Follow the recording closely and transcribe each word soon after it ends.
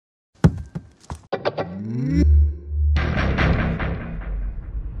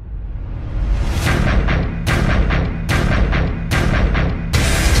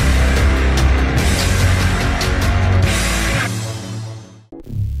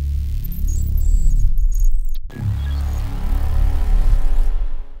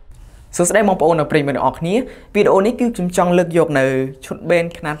số sẽ đây mong bộ nó premium ở khía video này cứ trong lực dục này chút bên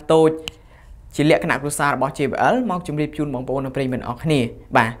khả tôi chỉ lệ khả năng của JBL mong chúng review mong bộ nó premium ở khía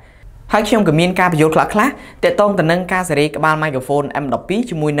bà hai khi ông cầm miên ca video khác để tôn tận nâng ca series các bạn microphone M12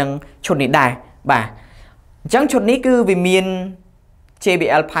 cho mùi nâng chút này đài bà chẳng chút này cứ vì miên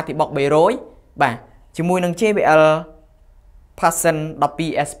JBL Partybox300 bà cho mùi nâng JBL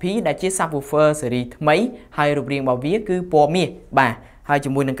Pasion12SP đã chế subwoofer series mấy hai rụp riêng bảo viết cứ po mía bà hai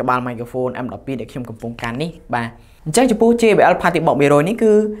cho mùi nâng các bạn microphone M12 để khiêm cầm phong can ní bà chắc cho bố JBL Partybox300 ní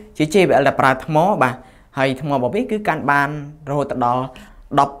cứ chỉ JBL là pra thâm mó bà hay thâm mó bảo viết cứ can ban rồi tận đó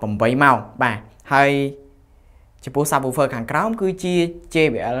đọc bằng bấy màu bà hay cho bố subwoofer hàng cáo cứ chia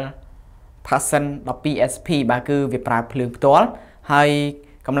JBL Pasion12SP bà cứ việc pra phường toán hay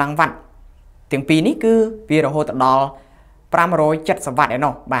cầm lăng vặn tiếng pin ní cứ vì rồi tận đó 570 វ៉ាត់ ឯ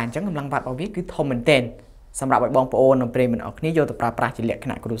ណោះ បាទ អញ្ចឹង កម្លាំងវ៉ាត់ របស់ វា គឺ ធំ មែនទែន សម្រាប់ ឲ្យ បងប្អូន និង ប្រិយមិត្ត អរគ្នា យក ទៅ ប្រើប្រាស់ ជា លក្ខ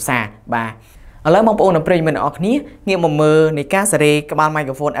ណៈ គ្រួសារ បាទ ឥឡូវ បងប្អូន និង ប្រិយមិត្ត អរគ្នា ងាក មក មើល នៃ ការ សេរី ក្បាល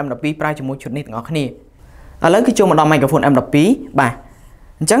microphone M12 ប្រើ ជាមួយ ឈុត នេះ ទាំង អស់ គ្នា ឥឡូវ គឺ ចូល មក ដល់ microphone M12 បាទ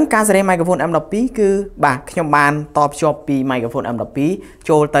អញ្ចឹង ការ សេរី microphone M12 គឺ បាទ ខ្ញុំ បាន តភ្ជាប់ ពី microphone M12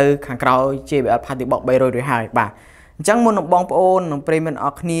 ចូល ទៅ ខាង ក្រោយ JBL Partybox300 រួច ហើយ បាទ អញ្ចឹង មុន នឹង បងប្អូន និង ប្រិយមិត្ត អ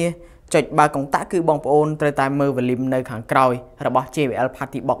រគ្នា ចុចបើកុងតាក់គឺបងប្អូនត្រូវតែមើល volume នៅខាងក្រោយរបស់ JBL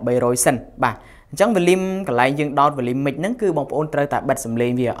Partybox300 សិនបាទអញ្ចឹង volume កន្លែងយើងដោត volume mic ហ្នឹងគឺបងប្អូនត្រូវតែបិទសំឡេ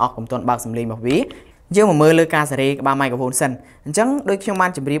ងវាអស់កុំទាន់បើកសំឡេងរបស់វាយើងមកមើលលើការសេរីក្បាល microphone សិនអញ្ចឹងដូចខ្ញុំបា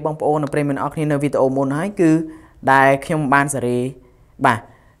នជម្រាបបងប្អូននិងប្រិយមិត្តអរគ្នានៅវីដេអូមុនហើយគឺដែលខ្ញុំបានសេរីបាទ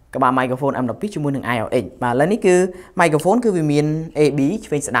ក្បាល microphone M12 ជាមួយនឹង IOX បាទឥឡូវនេះគឺ microphone គឺវាមាន AB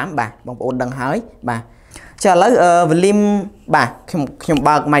ឆ្វេងស្ដាំបាទបងប្អូនដឹងហើយបាទចាឥឡូវ volume បាទខ្ញុំ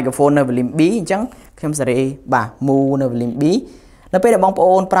បើក microphone នៅ volume B អញ្ចឹងខ្ញុំសេរីបាទ move នៅ volume B នៅពេលដែលបងប្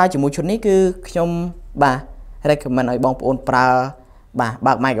អូនប្រើជាមួយឈុតនេះគឺខ្ញុំបាទ recommend ឲ្យបងប្អូនប្រើបាទ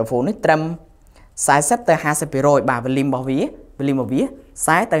បើក microphone នេះត្រឹម 40 ទៅ 50% បាទ volume របស់វា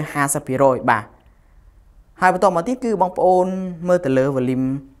 40 ទៅ 50% បាទហើយបន្តមកទៀតគឺបងប្អូនមើលទៅលើ volume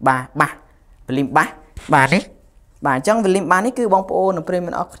បាទ volume bass បាទនេះបាទអញ្ចឹង volume bass នេះគឺបងប្អូននិងប្រិយមិ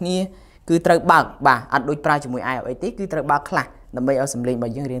ត្តអរគ្នាគឺត្រូវបើកបាទអត់ដូចប្រើជាមួយ IOX ទេគឺត្រូវបើកខ្លះដើម្បីឲ្យសំឡេងរប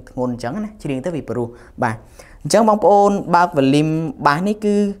ស់យើងរៀងធ្ងន់អញ្ចឹងណាច្រៀងទៅវាព្រោះបាទអញ្ចឹងបងប្អូនបើក volume bass នេះ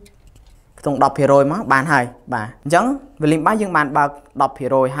គឺក្នុង 10% មកបានហើយបាទអញ្ចឹង volume bass យើងបានបើក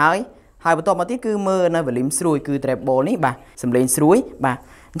 10% ហើយបន្តមកទៀតគឺមើលនៅ volume ស្រួយគឺ treble នេះបាទសំឡេងស្រួយបាទ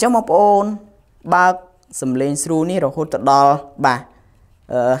អញ្ចឹងបងប្អូនបើកសំឡេងស្រួយនេះរហូតដល់បាទ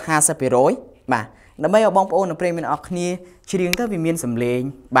 50% បាទដើម្បីឲ្យបងប្អូននិងប្រិយមិត្តអរគ្នាច្រៀងទៅវាមានសំឡេង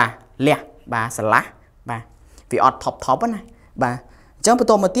បាទលះបាទស្រឡះបាទវាអត់ថប់ណាបាទអញ្ចឹងបន្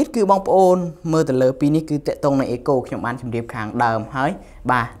តមកទៀតគឺបងប្អូនមើលទៅលើពីនេះគឺតកតងនឹង echo ខ្ញុំបានជម្រាបខាងដើមហើយ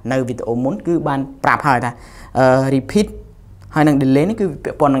បាទនៅវីដេអូមុនគឺបានប្រាប់ហើយថា repeat ហើយនឹង delay នេះគឺ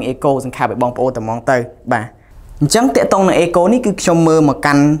ពាក់ព័ន្ធនឹង echo សង្ខេបឲ្យបងប្អូនតែហ្មងទៅបាទអញ្ចឹងតកតងនឹង echo នេះគឺខ្ញុំមើលមក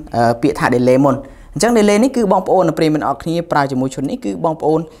កាន់ពាក្យថា delay មុនអញ្ចឹង delay នេះគឺបងប្អូននិងប្រិយមិត្តអរគ្នាប្រើជាមួយឈុតនេះគឺបងប្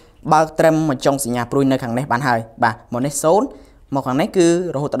អូនបើកត្រឹមមកចុងសញ្ញាព្រួយនៅខាងនេះបានហើយបាទមកនេះ0មកខាងនេះគឺ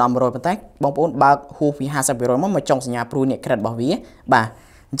រហូតដល់ 100 ប៉ុន្តែបងប្អូនបើកហួសពី 50% មកចុងសញ្ញាព្រួយនេះ credit របស់វាបាទ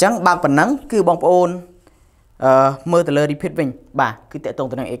អញ្ចឹងបើកប៉ុណ្ណឹងគឺបងប្អូនមើលទៅលើ repeat វិញបាទគឺតកតង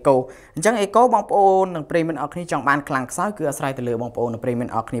ទៅនឹង echo អញ្ចឹង echo បងប្អូននិងប្រិយមិត្តអរគ្នាចង់បានខ្លាំងខ្សោយគឺអាស្រ័យទៅលើបងប្អូននិងប្រិយមិត្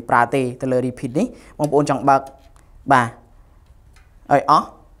តអរគ្នាប្រើទេទៅលើ repeat នេះបងប្អូនចង់បើកបាទឲ្យអស់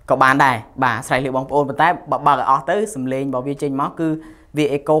ក៏បានដែរបាទអាស្រ័យលើបងប្អូនប៉ុន្តែបើកឲ្យអស់ទៅសំឡេងរបស់វាចេញមកគឺវា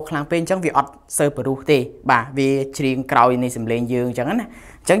echo ខ្លាំងពេកអញ្ចឹងវាអត់សូវព្រោះទេបាទវាច្រៀងក្រោយនៃសំឡេងយើងអញ្ចឹងណា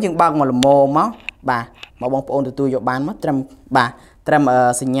អញ្ចឹងយើងបើកមកល្មមមកបាទមកបងប្អូនទទួលយកបានមកត្រឹមបាទត្រឹម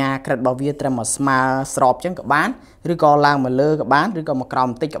សញ្ញា credit របស់វាត្រឹមមកស្មើស្របអញ្ចឹងក៏បានឬក៏ឡើងមកលើក៏បានឬក៏មកក្រោម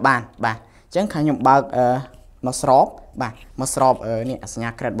បន្តិចក៏បានបាទអញ្ចឹងខាងខ្ញុំបើកមកស្របបាទមកស្របនេះសញ្ញា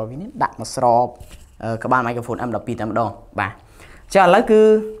credit របស់វានេះដាក់មកស្របក្បាល microphone M12 តែម្ដងបាទចាឥឡូវគឺ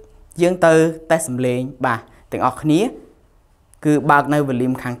យើងទៅតេស្តសំឡេងបាទទាំងអស់គ្នាគឺបើកនៅ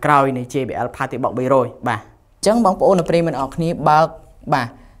volume ខាងក្រោយនៃ JBL Partybox300 បាទអញ្ចឹងបងប្អូននិងប្រិយមិត្តអរគ្នាបើកបាទ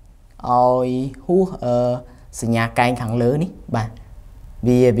ឲ្យហួសសញ្ញាកែងខាងលើនេះបាទ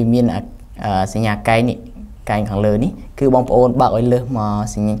វាមានសញ្ញាកែងនេះកែងខាងលើនេះគឺបងប្អូនបើកឲ្យលើសមក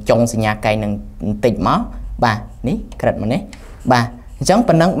សញ្ញាចុងសញ្ញាកែងនឹងបន្តិចមកបាទនេះក្រិតមកនេះបាទអញ្ចឹង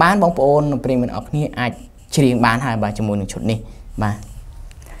ប៉ុណ្ណឹងបានបងប្អូននិងប្រិយមិត្តអរគ្នាអាចច្រៀងបានហើយបាទជាមួយនឹងឈុតនេះបាទ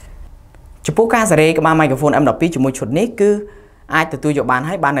ចំពោះការសេរីក្បាល microphone M12 ជាមួយឈុតនេះគឺអាចទទួលយកបាន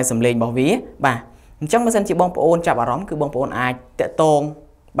ហើយបាននៅសំឡេងរបស់វាបាទអញ្ចឹងបើសិនជាបងប្អូនចាប់អារម្មណ៍គឺបងប្អូនអាចតាក់ទង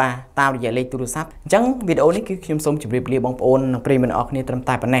បាទតាមរយៈលេខទូរស័ព្ទអញ្ចឹងវីដេអូនេះគឺខ្ញុំសូមជម្រាបលាបងប្អូននិងប្រិយមិត្តអរគ្នាត្រឹម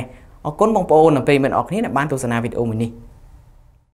តែប៉ុណ្ណេះអរគុណបងប្អូននិងប្រិយមិត្តអរគ្នាដែលបានទស្សនាវីដេអូមួយនេះ